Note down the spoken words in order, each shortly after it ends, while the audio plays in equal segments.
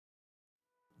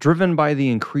Driven by the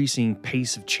increasing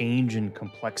pace of change and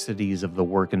complexities of the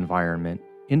work environment,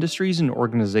 industries and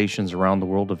organizations around the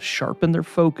world have sharpened their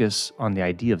focus on the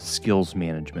idea of skills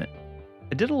management.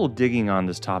 I did a little digging on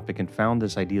this topic and found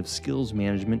this idea of skills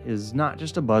management is not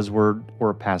just a buzzword or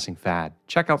a passing fad.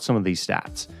 Check out some of these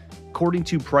stats. According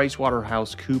to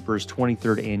PricewaterhouseCoopers'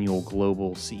 23rd Annual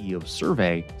Global CEO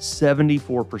Survey,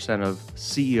 74% of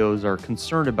CEOs are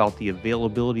concerned about the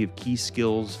availability of key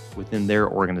skills within their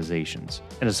organizations.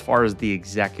 And as far as the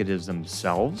executives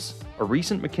themselves, a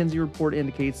recent McKinsey report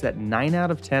indicates that 9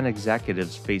 out of 10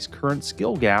 executives face current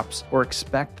skill gaps or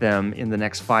expect them in the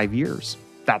next 5 years.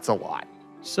 That's a lot.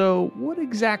 So, what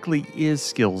exactly is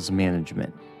skills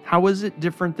management? How is it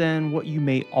different than what you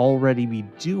may already be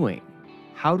doing?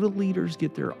 How do leaders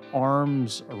get their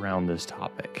arms around this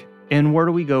topic? And where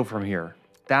do we go from here?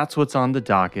 That's what's on the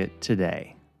docket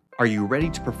today. Are you ready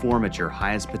to perform at your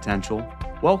highest potential?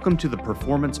 Welcome to the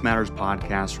Performance Matters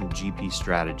podcast from GP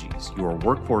Strategies, your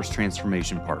workforce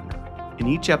transformation partner. In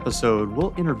each episode,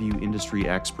 we'll interview industry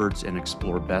experts and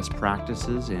explore best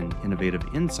practices and innovative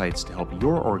insights to help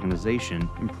your organization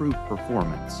improve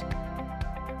performance.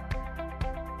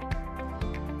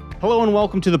 Hello and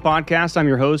welcome to the podcast. I'm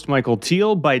your host, Michael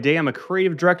Teal. By day, I'm a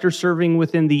creative director serving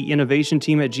within the innovation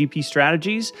team at GP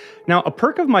Strategies. Now, a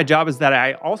perk of my job is that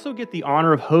I also get the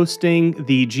honor of hosting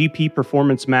the GP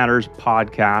Performance Matters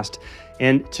podcast.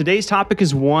 And today's topic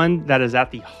is one that is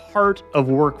at the heart of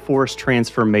workforce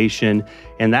transformation,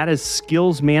 and that is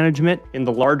skills management in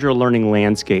the larger learning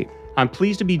landscape. I'm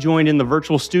pleased to be joined in the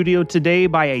virtual studio today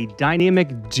by a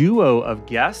dynamic duo of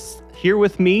guests. Here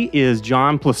with me is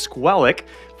John Pluskwellic,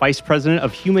 Vice President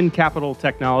of Human Capital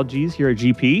Technologies here at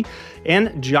GP,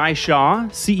 and Jai Shah,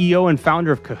 CEO and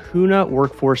founder of Kahuna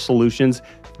Workforce Solutions.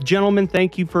 Gentlemen,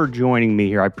 thank you for joining me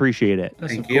here. I appreciate it.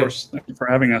 Thank you. Of course. Thank you for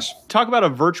having us. Talk about a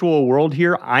virtual world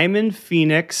here. I'm in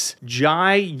Phoenix.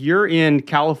 Jai, you're in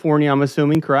California, I'm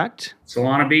assuming, correct?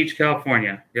 Solana Beach,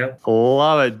 California. Yep.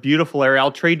 Love it. Beautiful area.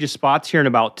 I'll trade you spots here in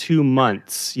about 2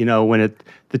 months, when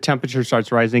the temperature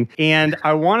starts rising. And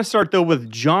I want to start, though,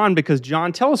 with John, because,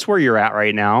 John, tell us where you're at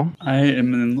right now. I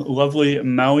am in lovely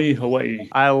Maui, Hawaii.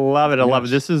 I love it. I love it.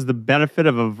 This is the benefit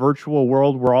of a virtual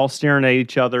world. We're all staring at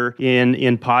each other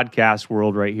in podcast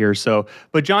world right here. So,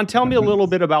 but John, tell me a little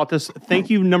bit about this. Thank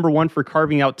you, number one, for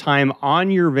carving out time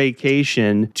on your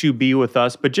vacation to be with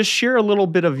us. But just share a little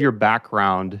bit of your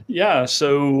background. Yeah,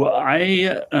 so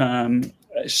I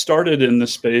started in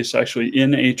this space actually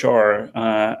in HR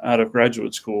out of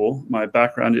graduate school. My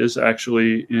background is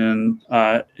actually in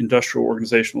industrial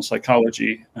organizational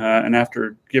psychology. And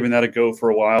after giving that a go for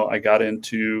a while, I got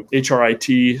into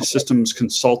HRIT systems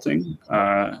consulting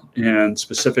and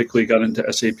specifically got into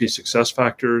SAP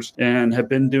SuccessFactors and have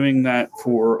been doing that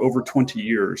for over 20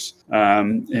 years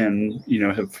and,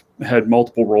 have had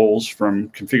multiple roles from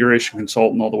configuration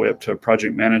consultant all the way up to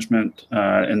project management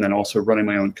and then also running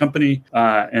my own company.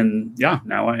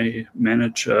 Now I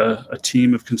manage a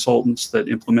team of consultants that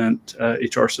implement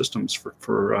HR systems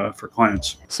for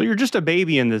clients. So you're just a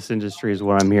baby in this industry is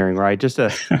what I'm hearing, right? Just a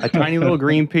tiny little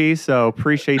green pea. So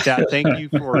appreciate that. Thank you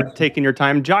for taking your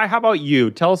time. Jai, how about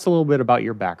you? Tell us a little bit about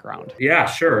your background. Yeah,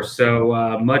 sure.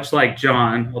 So much like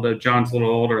John, although John's a little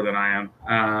older than I am,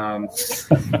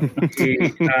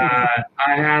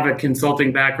 I have a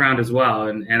consulting background as well.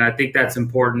 And I think that's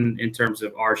important in terms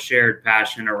of our shared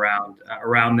passion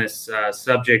around this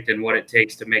subject and what it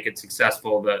takes to make it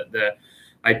successful. The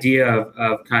idea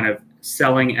of kind of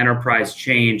selling enterprise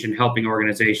change and helping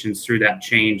organizations through that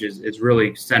change is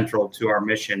really central to our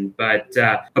mission. But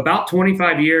about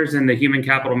 25 years in the human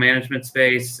capital management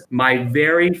space, my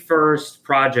very first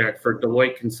project for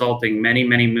Deloitte Consulting many,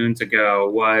 many moons ago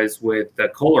was with the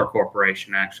Kohler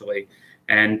Corporation, actually.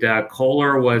 And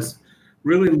Kohler was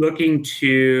really looking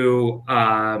to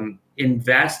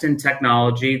invest in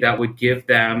technology that would give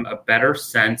them a better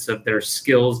sense of their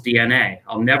skills DNA.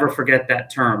 I'll never forget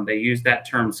that term. They use that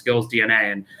term, skills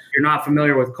DNA. And if you're not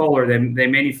familiar with Kohler, they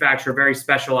manufacture very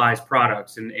specialized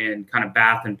products in kind of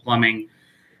bath and plumbing.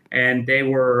 And they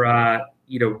were,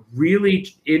 really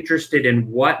interested in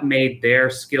what made their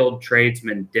skilled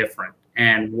tradesmen different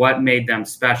and what made them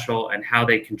special and how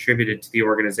they contributed to the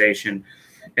organization.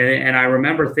 And I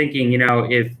remember thinking,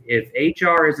 if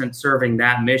HR isn't serving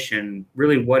that mission,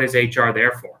 really, what is HR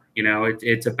there for?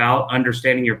 It's about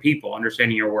understanding your people,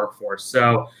 understanding your workforce.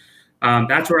 So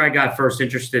that's where I got first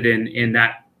interested in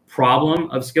that problem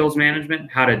of skills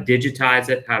management, how to digitize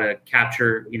it, how to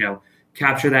capture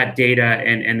that data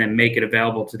and then make it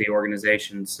available to the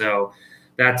organization. So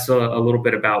that's a little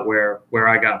bit about where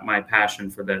I got my passion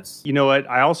for this. You know what?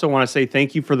 I also want to say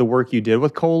thank you for the work you did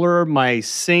with Kohler. My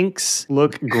sinks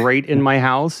look great in my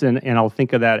house, and I'll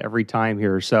think of that every time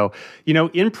here. So,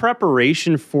 in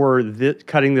preparation for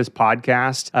cutting this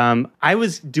podcast, I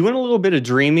was doing a little bit of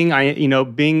dreaming.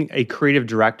 Being a creative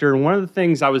director, and one of the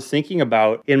things I was thinking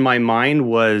about in my mind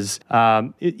was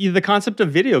the concept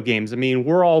of video games. I mean,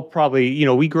 we're all probably,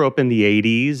 we grew up in the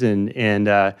 80s, and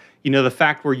the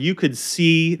fact where you could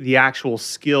see the actual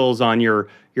skills on your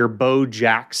Bo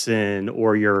Jackson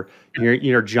or your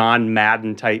John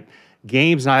Madden type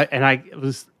games. And I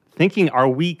was thinking, are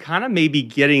we kind of maybe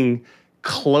getting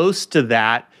close to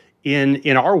that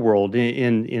in our world,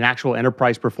 in actual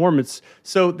enterprise performance?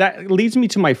 So that leads me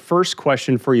to my first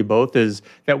question for you both, is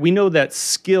that we know that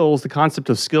skills, the concept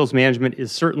of skills management,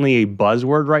 is certainly a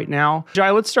buzzword right now.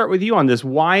 Jai, let's start with you on this.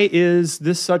 Why is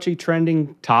this such a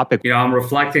trending topic? I'm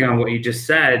reflecting on what you just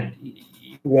said.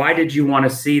 Why did you want to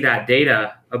see that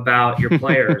data about your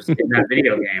players in that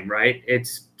video game, right?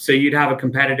 It's so you'd have a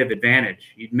competitive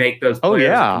advantage. You'd make those players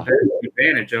a competitive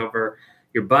advantage over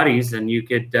your buddies, and you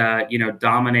could,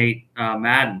 dominate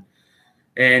Madden.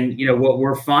 And, what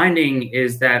we're finding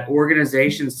is that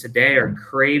organizations today are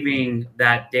craving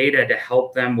that data to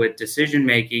help them with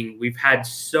decision-making. We've had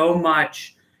so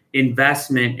much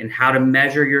investment in how to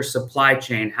measure your supply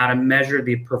chain, how to measure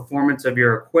the performance of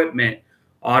your equipment,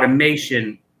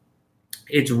 automation.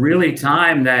 It's really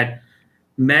time that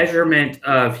measurement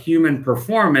of human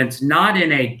performance, not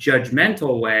in a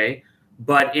judgmental way,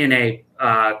 but in a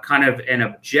kind of an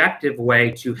objective way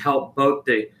to help both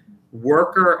the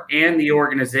worker and the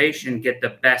organization get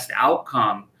the best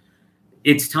outcome.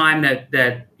 It's time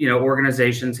that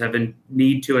organizations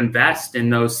need to invest in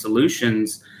those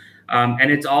solutions,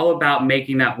 and it's all about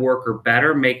making that worker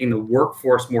better, making the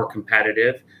workforce more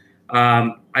competitive.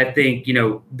 I think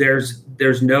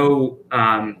there's no.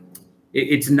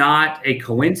 It's not a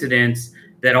coincidence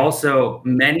that also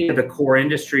many of the core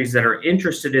industries that are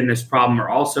interested in this problem are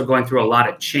also going through a lot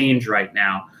of change right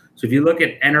now. So if you look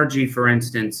at energy, for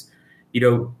instance,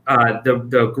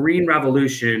 the green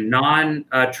revolution,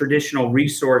 non-traditional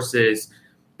resources,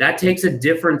 that takes a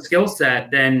different skill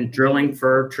set than drilling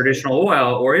for traditional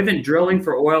oil, or even drilling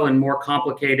for oil in more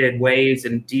complicated ways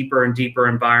and deeper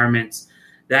environments.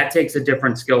 That takes a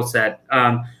different skill set.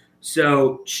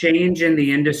 So change in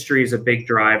the industry is a big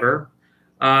driver.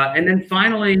 And then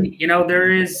finally,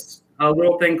 there is a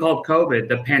little thing called COVID,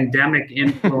 the pandemic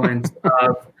influence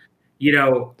of,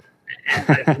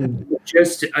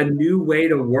 just a new way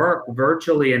to work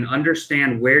virtually and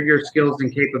understand where your skills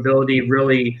and capability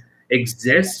really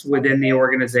exists within the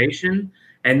organization,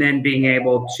 and then being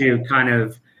able to kind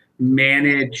of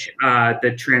manage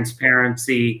the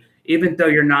transparency, even though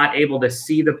you're not able to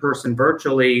see the person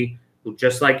virtually.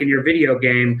 Just like in your video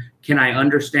game, can I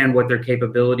understand what their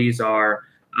capabilities are?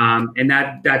 And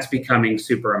that's becoming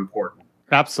super important.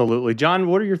 Absolutely. John,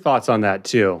 what are your thoughts on that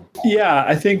too? Yeah,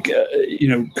 I think,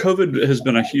 COVID has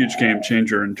been a huge game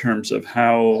changer in terms of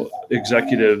how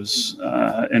executives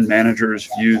and managers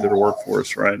view their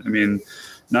workforce, right? I mean,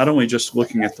 not only just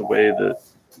looking at the way that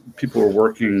people are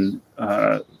working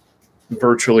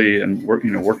virtually and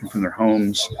working from their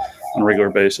homes on a regular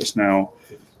basis now,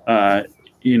 I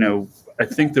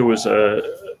think there was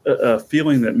a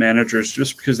feeling that managers,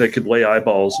 just because they could lay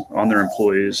eyeballs on their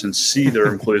employees and see their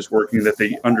employees working, that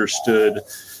they understood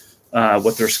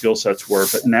what their skill sets were.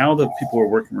 But now that people are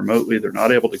working remotely, they're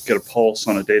not able to get a pulse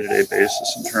on a day-to-day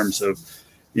basis in terms of,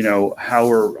 how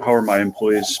are my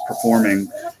employees performing.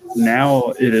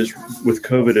 Now it is, with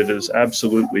COVID, it has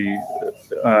absolutely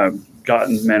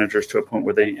gotten managers to a point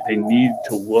where they need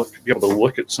to be able to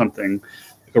look at something,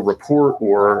 a report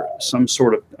or some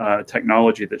sort of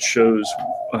technology that shows,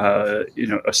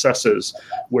 assesses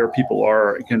where people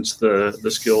are against the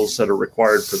skills that are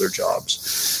required for their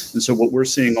jobs. And so what we're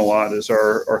seeing a lot is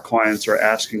our clients are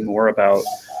asking more about,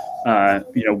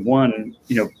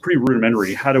 pretty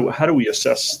rudimentary. How do we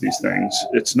assess these things?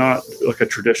 It's not like a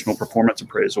traditional performance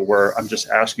appraisal where I'm just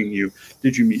asking you,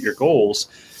 did you meet your goals?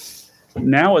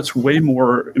 Now it's way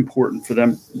more important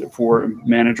for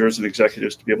managers and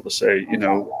executives to be able to say,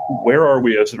 where are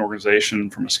we as an organization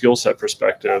from a skill set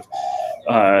perspective,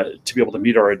 to be able to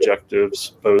meet our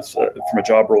objectives, both from a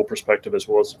job role perspective as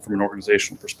well as from an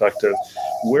organizational perspective.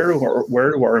 Where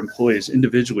do our employees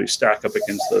individually stack up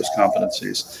against those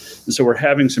competencies? And so we're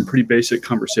having some pretty basic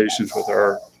conversations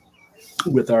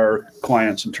with our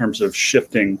clients in terms of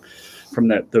shifting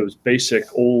from those basic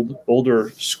older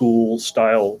school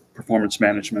style performance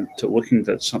management to looking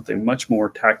at something much more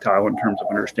tactile in terms of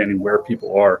understanding where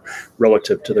people are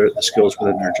relative to the skills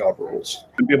within their job roles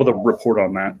and be able to report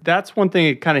on that. That's one thing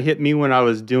that kind of hit me when I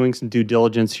was doing some due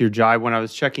diligence here, Jai, when I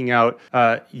was checking out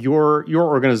your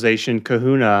organization,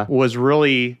 Kahuna, was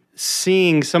really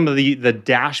seeing some of the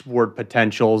dashboard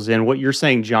potentials and what you're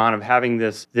saying, John, of having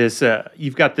this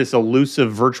you've got this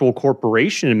elusive virtual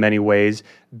corporation in many ways,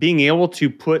 being able to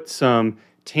put some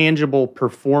tangible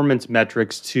performance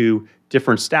metrics to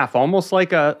different staff, almost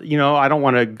like I don't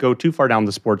want to go too far down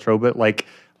the sports road, but like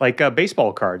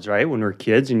baseball cards, right? When we were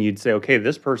kids and you'd say, okay,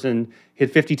 this person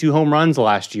hit 52 home runs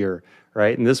last year,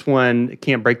 right? And this one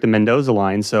can't break the Mendoza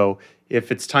line. So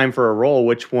if it's time for a role,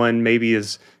 which one maybe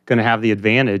is going to have the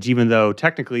advantage, even though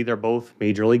technically they're both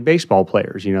Major League Baseball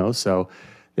players, So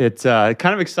it's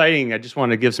kind of exciting. I just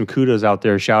want to give some kudos out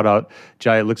there. Shout out,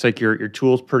 Jai. It looks like your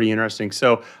tool's pretty interesting.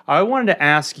 So I wanted to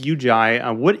ask you,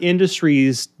 Jai, what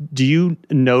industries do you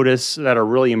notice that are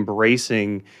really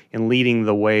embracing and leading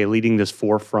the way, leading this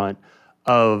forefront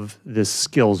of this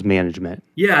skills management?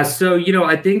 Yeah, so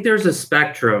I think there's a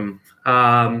spectrum,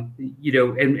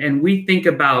 and we think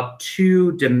about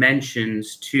two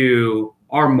dimensions to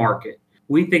our market.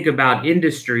 We think about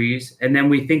industries, and then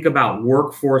we think about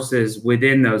workforces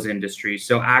within those industries,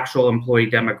 so actual employee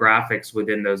demographics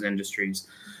within those industries.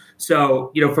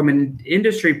 So, from an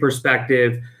industry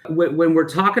perspective, when we're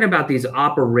talking about these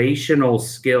operational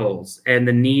skills and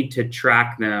the need to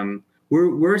track them,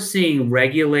 we're seeing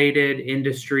regulated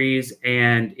industries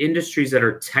and industries that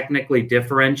are technically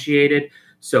differentiated.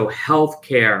 So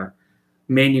healthcare,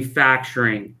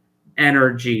 manufacturing,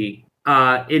 energy,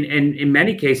 in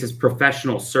many cases,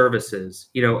 professional services,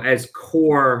 as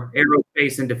core,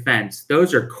 aerospace and defense.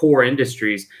 Those are core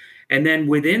industries. And then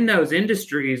within those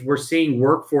industries, we're seeing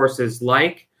workforces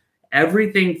like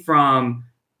everything from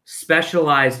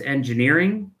specialized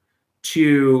engineering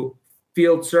to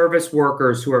field service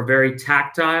workers who are very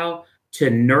tactile to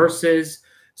nurses.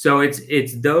 So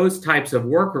it's those types of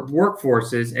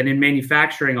workforces. And in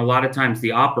manufacturing, a lot of times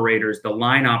the operators, the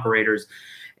line operators.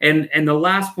 And the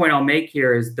last point I'll make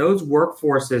here is those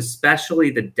workforces,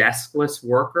 especially the deskless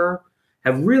worker,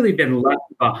 have really been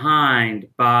left behind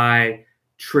by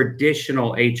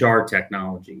traditional HR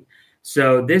technology.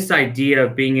 So this idea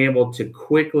of being able to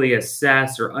quickly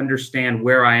assess or understand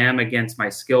where I am against my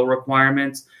skill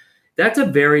requirements, that's a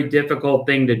very difficult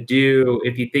thing to do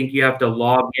if you think you have to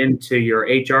log into your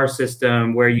HR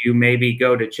system where you maybe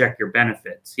go to check your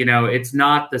benefits. It's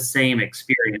not the same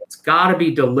experience. It's got to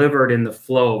be delivered in the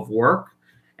flow of work.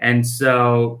 And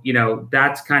so,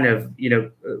 that's kind of,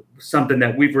 something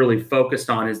that we've really focused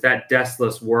on is that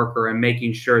deskless worker and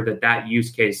making sure that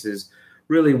use case is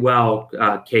really well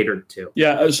catered to.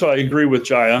 Yeah, so I agree with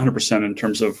Jai 100% in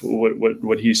terms of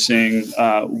what he's saying.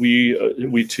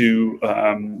 We too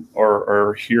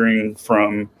are hearing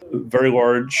from very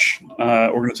large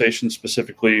organizations.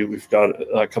 Specifically, we've got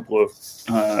a couple of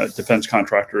defense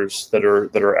contractors that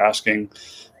are asking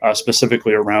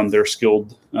specifically around their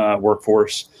skilled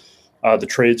workforce, the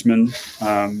tradesmen.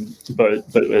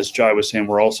 But as Jai was saying,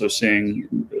 we're also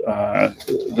seeing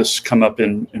this come up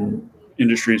in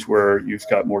industries where you've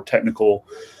got more technical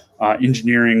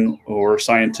engineering or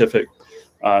scientific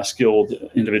skilled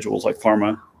individuals like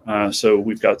pharma. So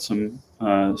we've got some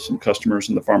customers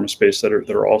in the pharma space that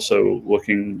are also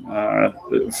looking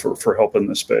for help in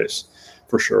this space,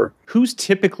 for sure. Who's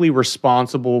typically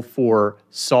responsible for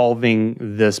solving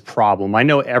this problem? I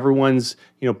know everyone's,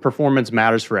 performance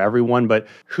matters for everyone, but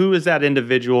who is that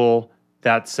individual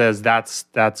that says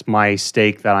that's my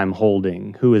stake that I'm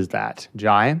holding? Who is that?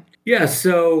 Jai? Yeah,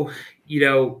 so,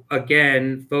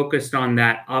 again, focused on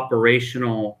that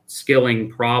operational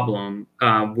skilling problem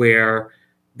where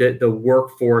the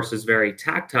workforce is very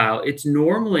tactile. It's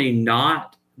normally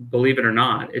not, believe it or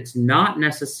not, it's not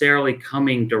necessarily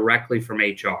coming directly from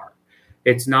HR.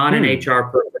 It's not an HR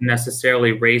person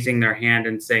necessarily raising their hand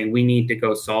and saying, we need to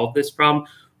go solve this problem.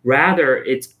 Rather,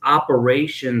 it's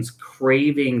operations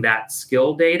craving that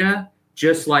skill data,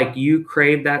 just like you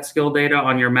crave that skill data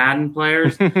on your Madden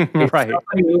players. Right.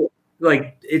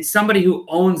 It's somebody who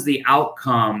owns the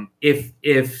outcome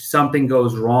if something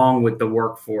goes wrong with the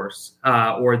workforce,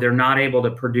 or they're not able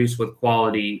to produce with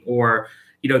quality, or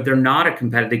they're not a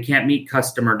competitor, they can't meet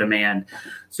customer demand.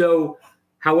 So,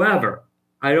 however,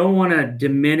 I don't want to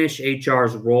diminish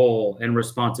HR's role and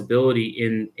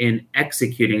responsibility in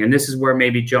executing. And this is where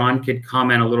maybe John could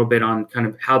comment a little bit on kind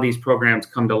of how these programs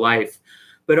come to life.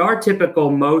 But our typical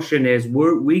motion is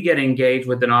we get engaged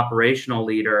with an operational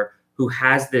leader who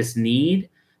has this need.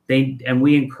 and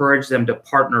we encourage them to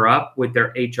partner up with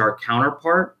their HR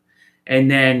counterpart and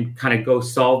then kind of go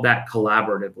solve that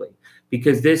collaboratively.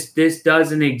 Because this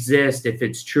doesn't exist if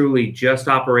it's truly just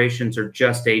operations or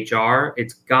just HR.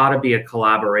 It's got to be a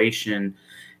collaboration.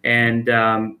 And,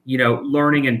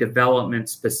 learning and development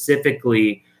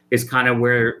specifically is kind of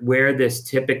where this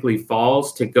typically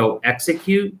falls to go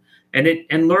execute.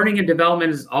 And learning and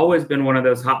development has always been one of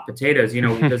those hot potatoes.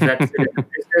 Does that sit in the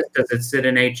business? Does it sit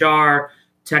in HR?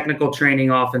 Technical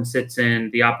training often sits in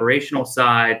the operational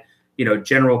side.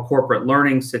 General corporate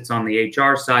learning sits on the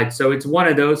HR side. So it's one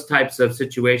of those types of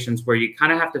situations where you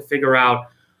kind of have to figure out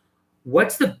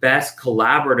what's the best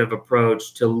collaborative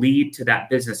approach to lead to that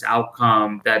business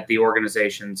outcome that the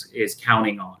organization is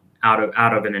counting on out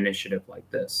of an initiative like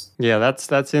this. Yeah,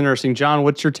 that's interesting. John,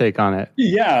 what's your take on it?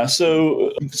 Yeah,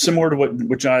 so similar to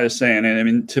what Jai is saying, and I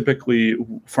mean, typically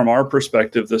from our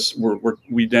perspective,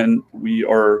 we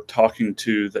are talking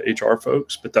to the HR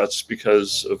folks, but that's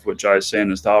because of what Jai is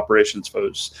saying is the operations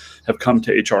folks have come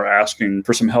to HR asking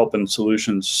for some help and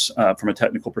solutions from a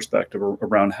technical perspective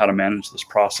around how to manage this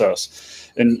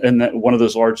process. And that one of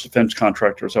those large defense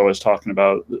contractors I was talking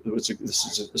about, this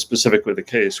is specifically the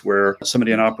case where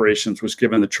somebody in operations was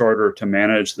given the charter to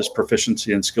manage this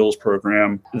proficiency and skills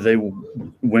program. They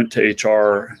went to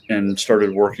HR and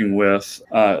started working with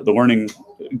the learning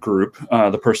group,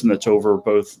 the person that's over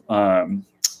both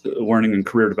learning and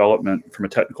career development from a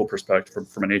technical perspective,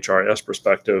 from an HRIS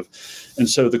perspective. And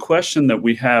so the question that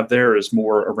we have there is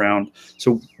more around,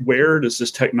 so where does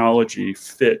this technology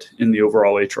fit in the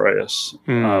overall HRIS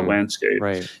landscape?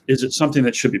 Right. Is it something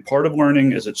that should be part of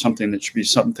learning? Is it something that should be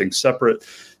something separate?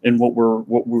 And what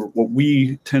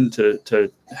we tend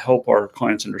to help our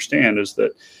clients understand is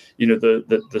that,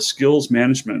 the skills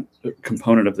management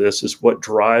component of this is what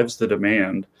drives the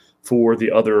demand for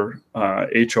the other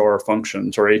HR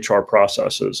functions or HR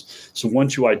processes. So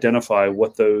once you identify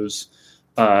what those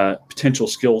potential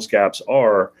skills gaps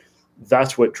are,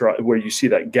 that's what where you see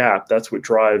that gap. That's what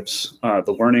drives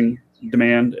the learning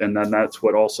demand, and then that's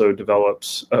what also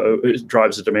drives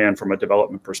the demand from a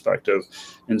development perspective.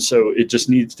 And so it just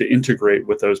needs to integrate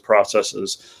with those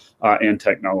processes and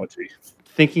technology.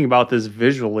 Thinking about this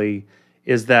visually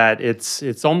is that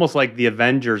it's almost like the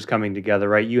Avengers coming together,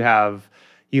 right? You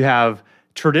have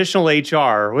traditional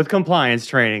HR with compliance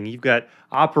training. You've got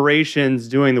operations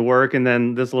doing the work, and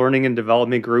then this learning and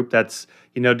development group that's,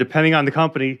 depending on the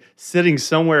company, sitting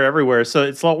somewhere everywhere. So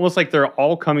it's almost like they're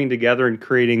all coming together and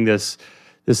creating this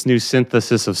new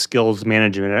synthesis of skills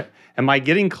management. Am I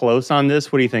getting close on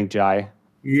this? What do you think, Jai?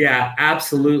 Yeah,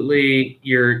 absolutely.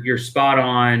 You're spot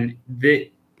on.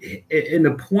 And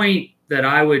the point that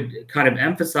I would kind of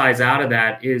emphasize out of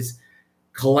that is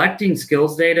collecting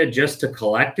skills data just to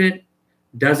collect it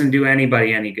doesn't do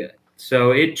anybody any good.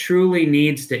 So it truly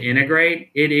needs to integrate.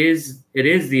 It is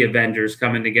the Avengers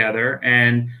coming together.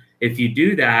 And if you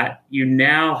do that, you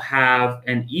now have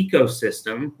an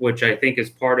ecosystem, which I think is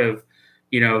part of,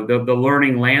 the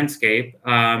learning landscape.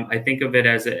 I think of it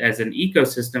as an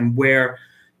ecosystem where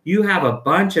you have a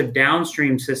bunch of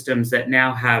downstream systems that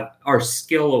now are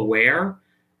skill aware,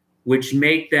 which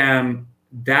make them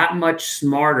that much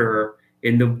smarter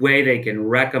in the way they can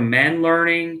recommend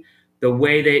learning, the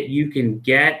way that you can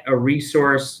get a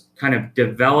resource kind of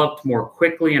developed more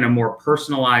quickly in a more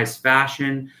personalized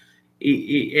fashion.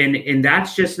 And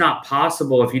that's just not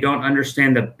possible if you don't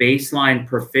understand the baseline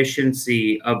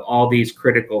proficiency of all these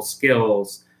critical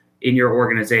skills in your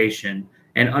organization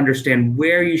and understand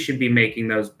where you should be making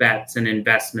those bets and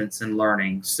investments in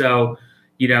learning. So,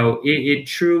 it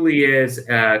truly is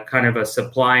kind of a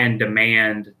supply and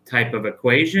demand type of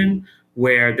equation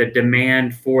where the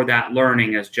demand for that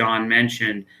learning, as John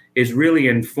mentioned, is really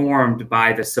informed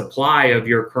by the supply of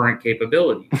your current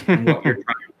capabilities and what you're trying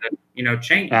to,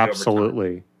 change. Absolutely.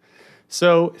 Over time.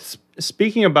 So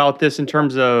speaking about this in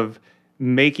terms of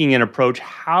making an approach,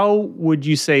 how would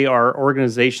you say are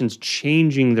organizations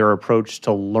changing their approach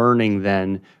to learning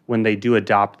then when they do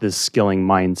adopt this skilling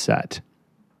mindset?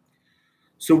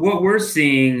 So what we're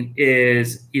seeing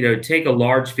is, take a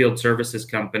large field services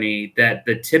company that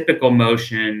the typical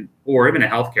motion, or even a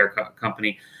healthcare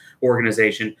company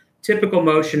organization, typical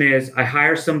motion is I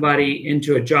hire somebody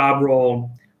into a job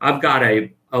role. I've got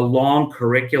a long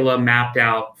curriculum mapped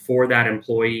out for that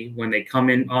employee when they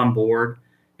come in on board.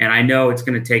 And I know it's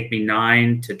going to take me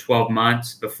 9 to 12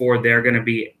 months before they're going to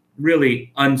be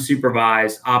really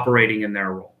unsupervised operating in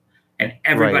their role. And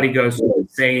everybody goes through the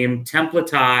same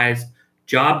templatized,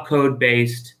 job code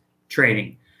based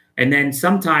training. And then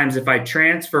sometimes if I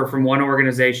transfer from one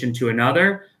organization to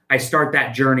another, I start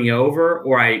that journey over,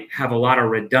 or I have a lot of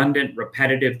redundant,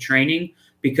 repetitive training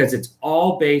because it's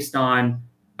all based on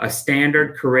a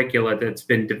standard curricula that's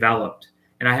been developed.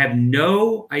 And I have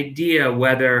no idea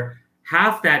whether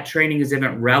half that training is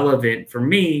even relevant for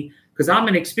me, because I'm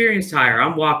an experienced hire.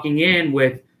 I'm walking in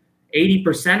with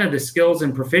 80% of the skills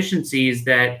and proficiencies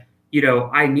that,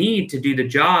 I need to do the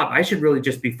job. I should really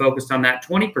just be focused on that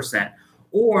 20%.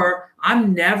 Or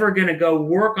I'm never going to go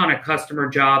work on a customer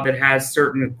job that has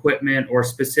certain equipment or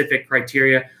specific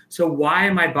criteria. So why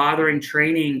am I bothering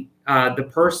training the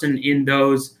person in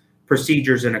those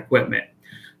procedures and equipment?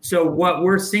 So what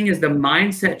we're seeing is the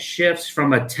mindset shifts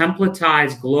from a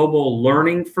templatized global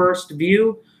learning first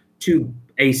view to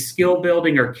a skill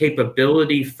building or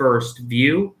capability first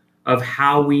view of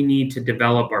how we need to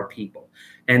develop our people.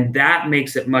 And that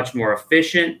makes it much more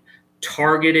efficient,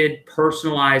 targeted,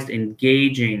 personalized,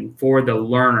 engaging for the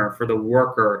learner, for the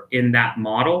worker in that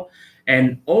model.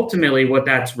 And ultimately what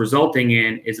that's resulting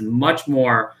in is much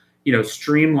more,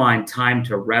 streamlined time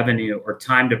to revenue or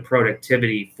time to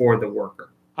productivity for the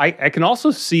worker. I can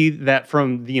also see that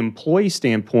from the employee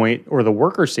standpoint or the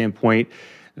worker standpoint,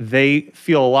 they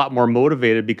feel a lot more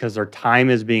motivated because their time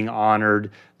is being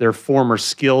honored, their former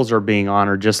skills are being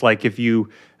honored. Just like if you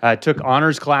took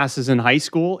honors classes in high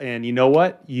school and you know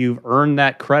what, you've earned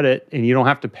that credit and you don't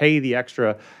have to pay the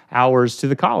extra hours to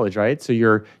the college, right? So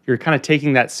you're kind of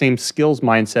taking that same skills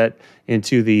mindset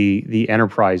into the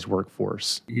enterprise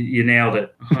workforce. You nailed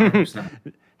it,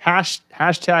 100%.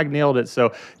 Hashtag nailed it.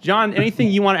 So, John, anything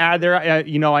you want to add there?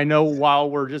 I know while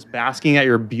we're just basking at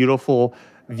your beautiful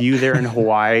view there in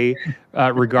Hawaii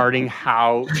regarding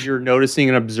how you're noticing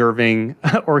and observing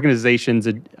organizations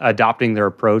adopting their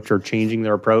approach or changing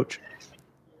their approach.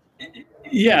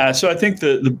 Yeah, so I think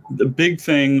the big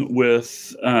thing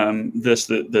with this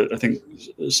that I think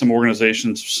some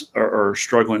organizations are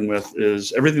struggling with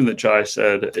is everything that Jai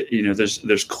said.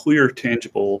 There's clear,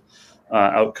 tangible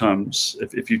outcomes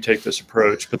if you take this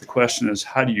approach. But the question is,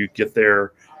 how do you get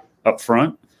there up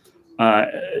front?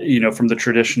 From the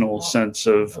traditional sense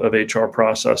of HR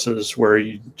processes where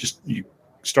you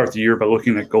start the year by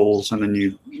looking at goals, and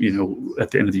then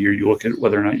at the end of the year, you look at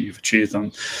whether or not you've achieved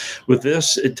them. With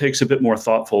this, it takes a bit more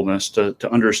thoughtfulness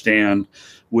to understand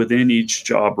within each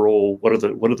job role, what are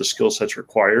the skill sets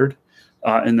required?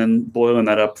 And then boiling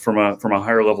that up from a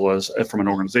higher level from an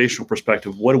organizational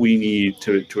perspective, what do we need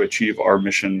to achieve our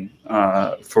mission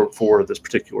for this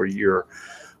particular year?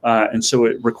 And so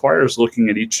it requires looking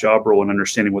at each job role and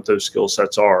understanding what those skill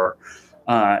sets are.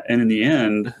 And in the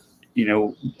end,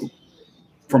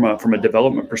 from a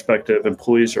development perspective,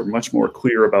 employees are much more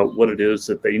clear about what it is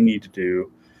that they need to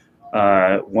do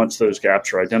once those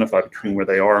gaps are identified between where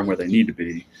they are and where they need to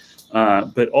be.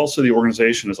 But also the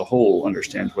organization as a whole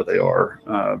understands where they are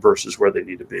versus where they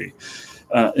need to be.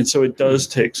 And so it does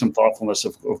take some thoughtfulness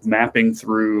of mapping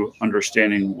through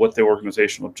understanding what the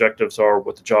organizational objectives are,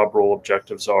 what the job role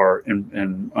objectives are,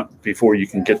 and before you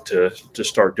can get to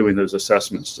start doing those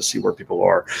assessments to see where people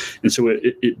are. And so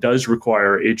it does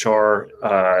require HR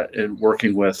and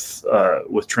working with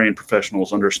trained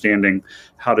professionals, understanding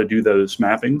how to do those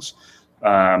mappings.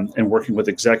 And working with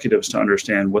executives to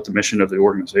understand what the mission of the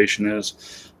organization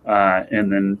is,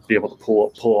 and then be able to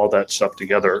pull all that stuff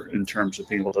together in terms of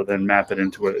being able to then map it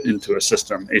into a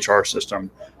system, HR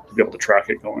system, to be able to track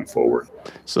it going forward.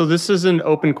 So this is an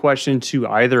open question to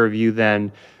either of you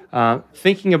then.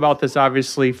 Thinking about this,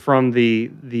 obviously, from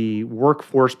the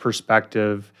workforce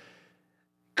perspective,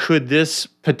 could this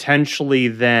potentially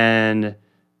then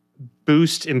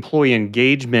boost employee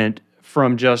engagement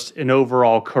from just an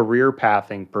overall career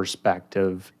pathing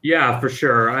perspective? Yeah, for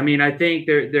sure. I mean, I think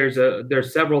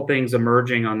there's several things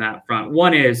emerging on that front.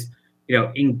 One is,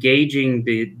 engaging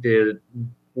the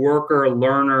worker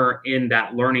learner in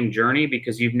that learning journey,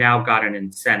 because you've now got an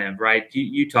incentive, right?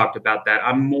 You talked about that.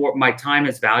 My time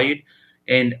is valued,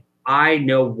 and I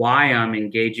know why I'm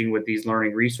engaging with these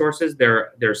learning resources.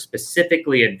 They're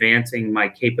specifically advancing my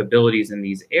capabilities in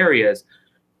these areas.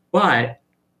 But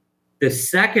the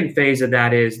second phase of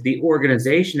that is the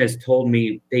organization has told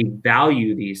me they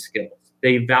value these skills.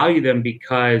 They value them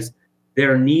because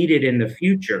they're needed in the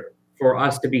future for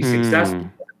us to be successful as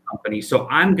a company. So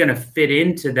I'm going to fit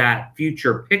into that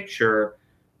future picture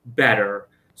better.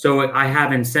 So I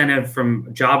have incentive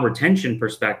from job retention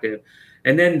perspective.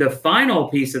 And then the final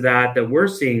piece of that we're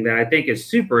seeing that I think is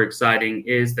super exciting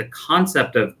is the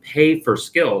concept of pay for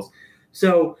skills.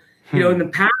 So, in the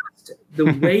past, the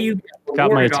way you get rewarded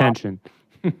got my attention.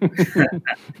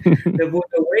 The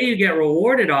way you get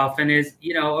rewarded often is,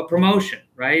 a promotion,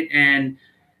 right? And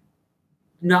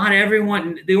not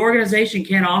everyone, the organization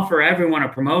can't offer everyone a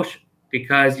promotion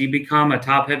because you become a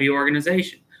top-heavy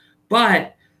organization.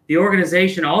 But the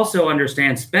organization also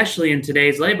understands, especially in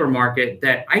today's labor market,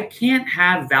 that I can't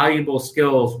have valuable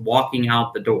skills walking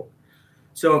out the door.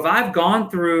 So if I've gone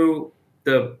through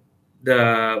the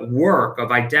work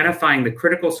of identifying the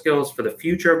critical skills for the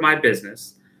future of my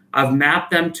business, I've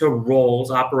mapped them to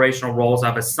roles, operational roles,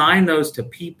 I've assigned those to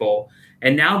people,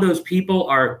 and now those people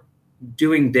are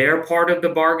doing their part of the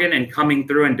bargain and coming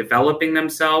through and developing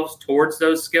themselves towards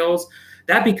those skills,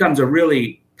 that becomes a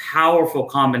really powerful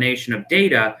combination of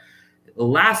data. The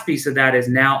last piece of that is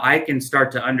now I can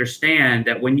start to understand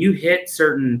that when you hit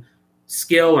certain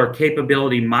skill or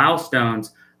capability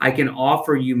milestones, I can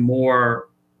offer you more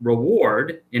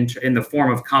reward in the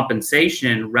form of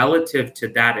compensation relative to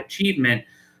that achievement,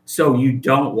 so you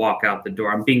don't walk out the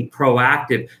door. I'm being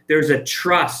proactive. There's a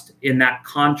trust in that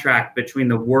contract between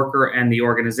the worker and the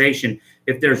organization.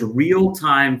 If there's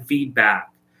real-time feedback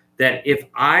that if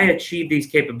I achieve these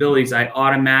capabilities, I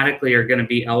automatically are going to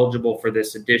be eligible for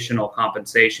this additional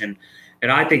compensation.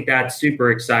 And I think that's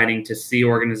super exciting to see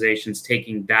organizations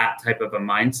taking that type of a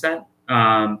mindset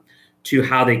to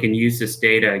how they can use this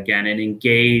data again and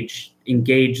engage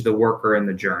the worker in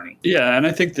the journey. Yeah, and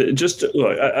I think that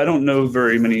look, I don't know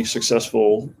very many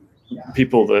successful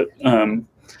people that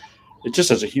just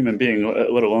as a human being,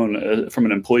 let alone from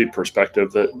an employee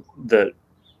perspective, that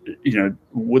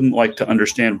wouldn't like to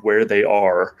understand where they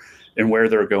are and where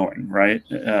they're going, right,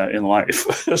 in life.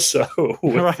 So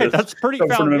that's pretty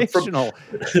foundational.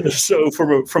 So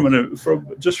from a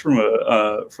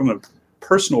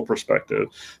personal perspective,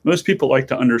 most people like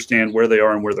to understand where they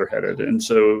are and where they're headed. And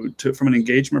so from an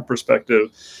engagement perspective,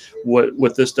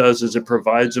 what this does is it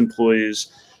provides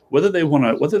employees, whether they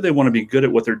want to be good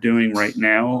at what they're doing right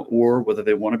now, or whether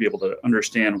they want to be able to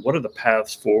understand what are the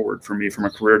paths forward for me from a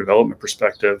career development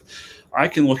perspective. I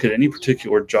can look at any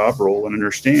particular job role and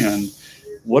understand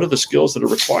what are the skills that are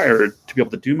required to be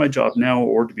able to do my job now,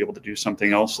 or to be able to do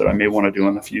something else that I may want to do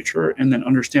in the future, and then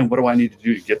understand what do I need to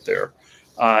do to get there.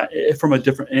 From a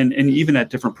different and even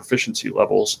at different proficiency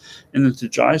levels. And then to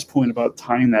Jai's point about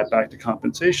tying that back to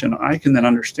compensation, I can then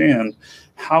understand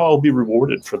how I'll be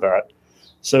rewarded for that.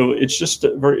 So it's just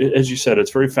very, as you said,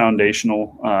 it's very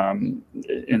foundational.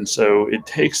 And so it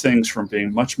takes things from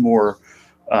being much more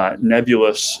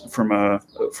nebulous from a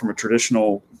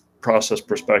traditional process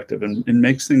perspective and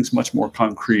makes things much more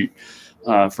concrete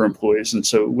for employees. And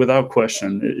so without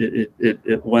question,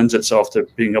 it lends itself to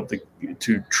being able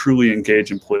to truly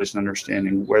engage employees in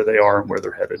understanding where they are and where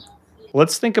they're headed.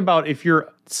 Let's think about if you're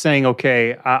saying,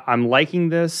 okay, I'm liking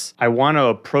this. I want to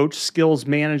approach skills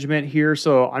management here.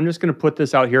 So I'm just going to put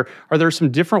this out here. Are there some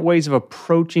different ways of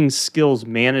approaching skills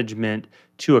management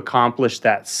to accomplish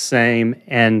that same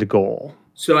end goal?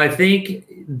 So I think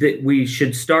that we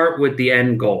should start with the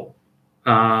end goal.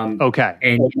 Okay.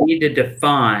 And you need to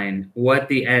define what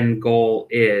the end goal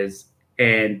is.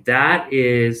 And that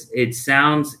is, it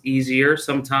sounds easier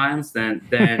sometimes than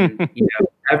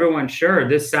everyone, sure,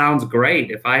 this sounds great.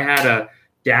 If I had a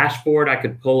dashboard I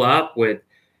could pull up with,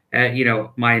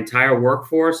 my entire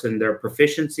workforce and their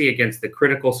proficiency against the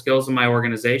critical skills of my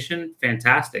organization,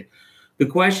 fantastic. The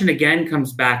question again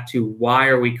comes back to, why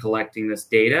are we collecting this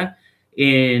data?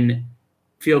 In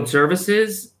field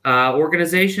services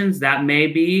organizations, that may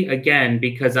be, again,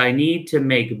 because I need to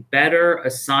make better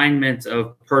assignments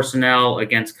of personnel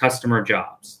against customer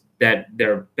jobs, that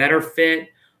they're better fit,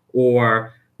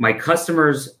 or my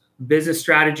customers' business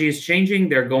strategy is changing.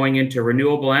 They're going into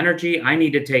renewable energy. I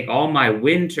need to take all my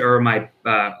wind or my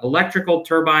electrical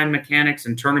turbine mechanics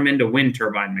and turn them into wind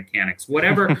turbine mechanics.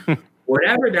 Whatever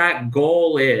that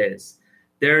goal is,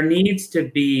 there needs to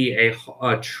be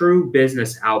a true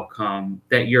business outcome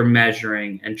that you're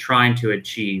measuring and trying to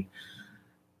achieve.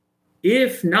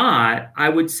 If not, I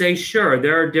would say, sure,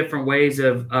 there are different ways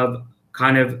of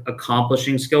kind of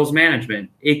accomplishing skills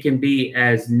management. It can be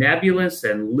as nebulous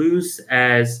and loose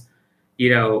as,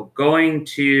 going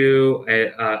to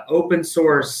a open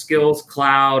source skills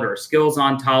cloud or skills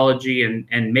ontology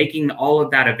and making all of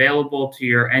that available to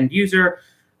your end user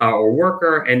or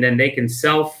worker, and then they can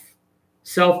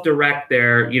self-direct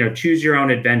their, choose your own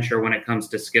adventure when it comes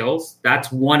to skills.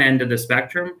 That's one end of the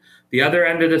spectrum. The other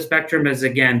end of the spectrum is,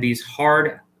 again, these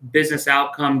hard business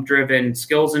outcome driven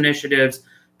skills initiatives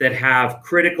that have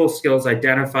critical skills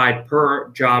identified per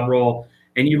job role,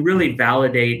 and you really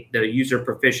validate the user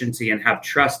proficiency and have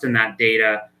trust in that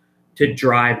data to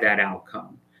drive that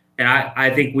outcome. And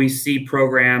I think we see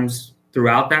programs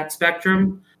throughout that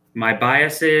spectrum. My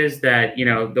bias is that,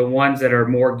 the ones that are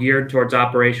more geared towards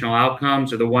operational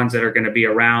outcomes are the ones that are going to be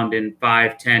around in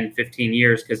 5, 10, 15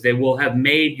 years because they will have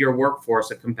made your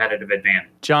workforce a competitive advantage.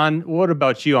 John, what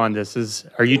about you on this?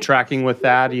 Are you tracking with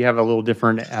that? Do you have a little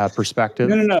different perspective?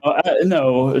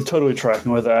 No, totally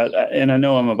tracking with that. And I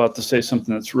know I'm about to say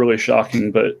something that's really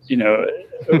shocking, but,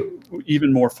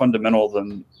 even more fundamental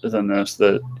than this,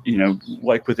 that,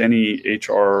 like with any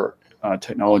HR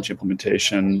technology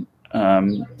implementation,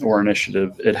 or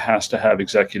initiative, it has to have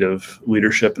executive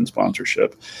leadership and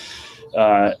sponsorship.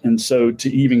 And so to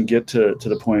even get to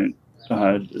the point,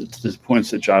 to the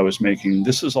points that Jai was making,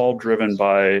 this is all driven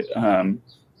by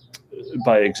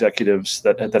executives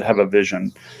that have a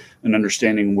vision and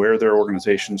understanding where their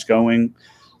organization's going,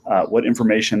 what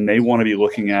information they want to be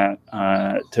looking at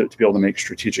to be able to make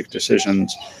strategic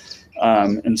decisions.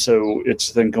 And so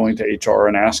it's then going to HR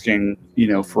and asking,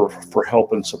 for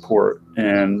help and support.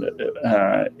 And,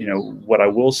 what I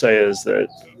will say is that,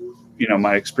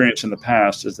 my experience in the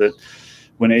past is that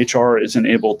when HR isn't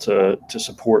able to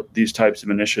support these types of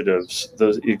initiatives,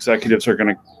 those executives are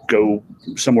going to go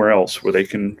somewhere else where they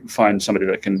can find somebody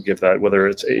that can give that, whether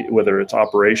it's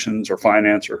operations or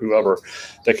finance or whoever,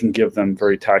 that can give them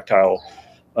very tactile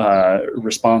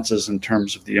responses in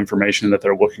terms of the information that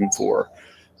they're looking for.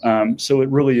 So it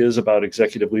really is about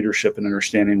executive leadership and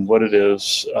understanding what it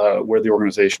is, where the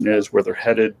organization is, where they're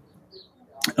headed,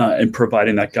 and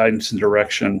providing that guidance and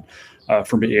direction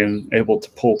for being able to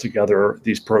pull together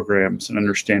these programs and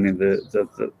understanding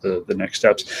the next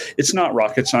steps. It's not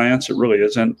rocket science. It really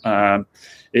isn't.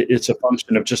 It's a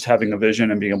function of just having a vision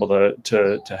and being able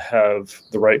to have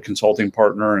the right consulting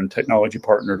partner and technology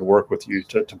partner to work with you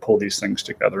to pull these things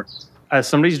together. As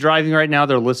somebody's driving right now,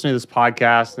 they're listening to this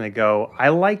podcast and they go, I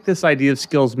like this idea of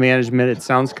skills management. It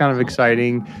sounds kind of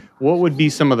exciting. What would be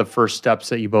some of the first steps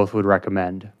that you both would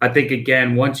recommend? I think,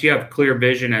 again, once you have clear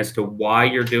vision as to why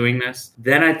you're doing this,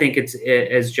 then I think it's,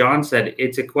 as John said,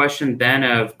 it's a question then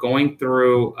of going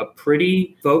through a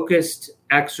pretty focused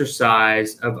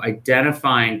exercise of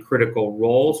identifying critical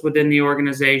roles within the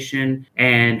organization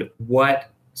and what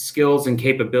skills and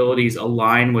capabilities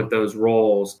align with those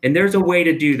roles. And there's a way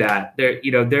to do that.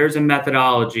 There's a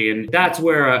methodology, and that's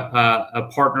where a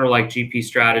partner like GP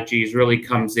Strategies really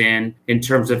comes in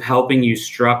terms of helping you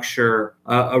structure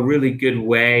a really good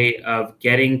way of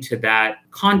getting to that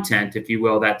content, if you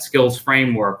will, that skills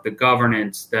framework, the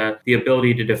governance, the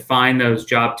ability to define those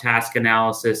job task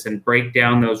analysis and break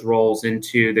down those roles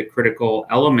into the critical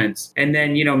elements. And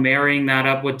then, marrying that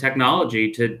up with technology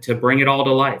to bring it all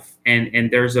to life. And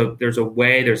there's a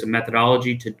way, there's a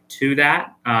methodology to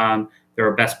that. There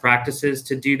are best practices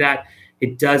to do that.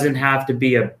 It doesn't have to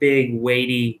be a big,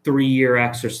 weighty 3-year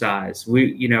exercise.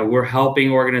 We're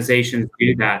helping organizations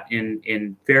do that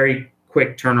in very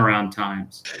quick turnaround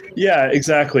times. Yeah,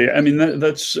 exactly. I mean,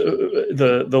 that's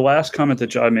the last comment that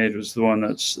Jai made was the one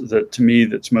that to me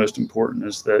that's most important,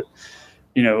 is that,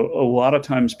 a lot of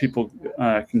times people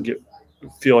can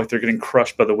feel like they're getting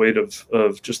crushed by the weight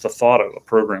of just the thought of a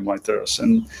program like this.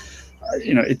 And,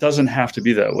 it doesn't have to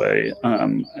be that way.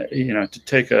 To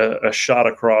take a shot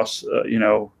across,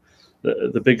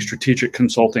 the big strategic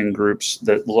consulting groups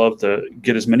that love to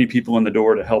get as many people in the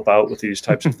door to help out with these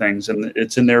types of things. And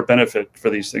it's in their benefit for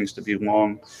these things to be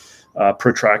long,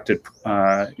 protracted,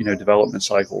 development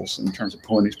cycles in terms of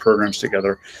pulling these programs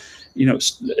together.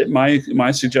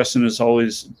 My suggestion is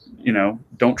always,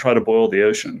 don't try to boil the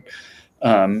ocean.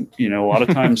 A lot of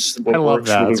times what works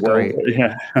really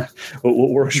well, what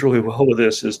works really well with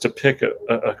this is to pick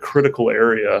a critical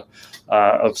area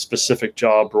of specific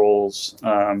job roles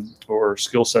or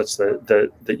skill sets that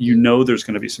there's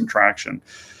going to be some traction.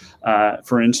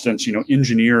 For instance,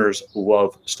 engineers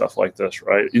love stuff like this,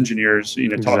 right? Engineers,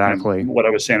 talking what I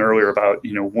was saying earlier about,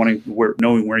 knowing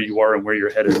where you are and where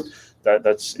you're headed.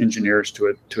 That's engineers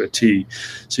to a T.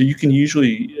 So you can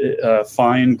usually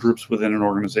find groups within an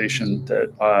organization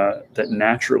that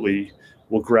naturally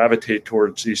will gravitate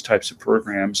towards these types of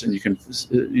programs, and you can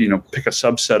pick a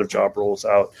subset of job roles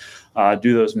out,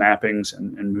 do those mappings,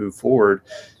 and move forward.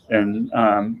 And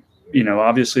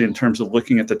obviously, in terms of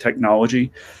looking at the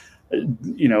technology,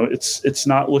 it's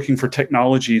not looking for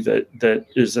technology that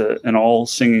is an all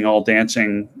singing, all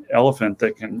dancing elephant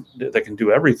that can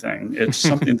do everything. It's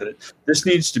something that this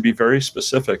needs to be very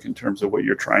specific in terms of what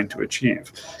you're trying to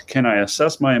achieve. Can I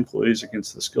assess my employees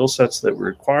against the skill sets that we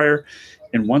require?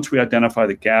 And once we identify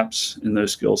the gaps in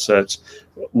those skill sets,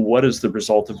 what is the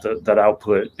result of that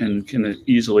output, and can it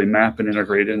easily map and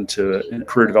integrate into a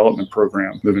career development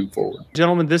program moving forward?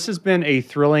 Gentlemen, this has been a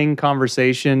thrilling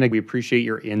conversation. We appreciate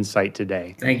your insight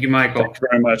today. Thank you, Michael. Thank you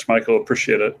very much, Michael.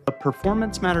 Appreciate it. The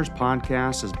Performance Matters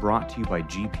podcast is brought to you by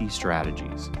GP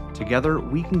Strategies. Together,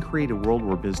 we can create a world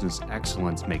where business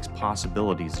excellence makes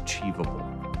possibilities achievable.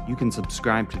 You can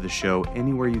subscribe to the show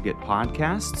anywhere you get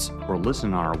podcasts or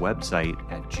listen on our website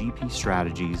at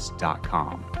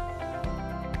gpstrategies.com.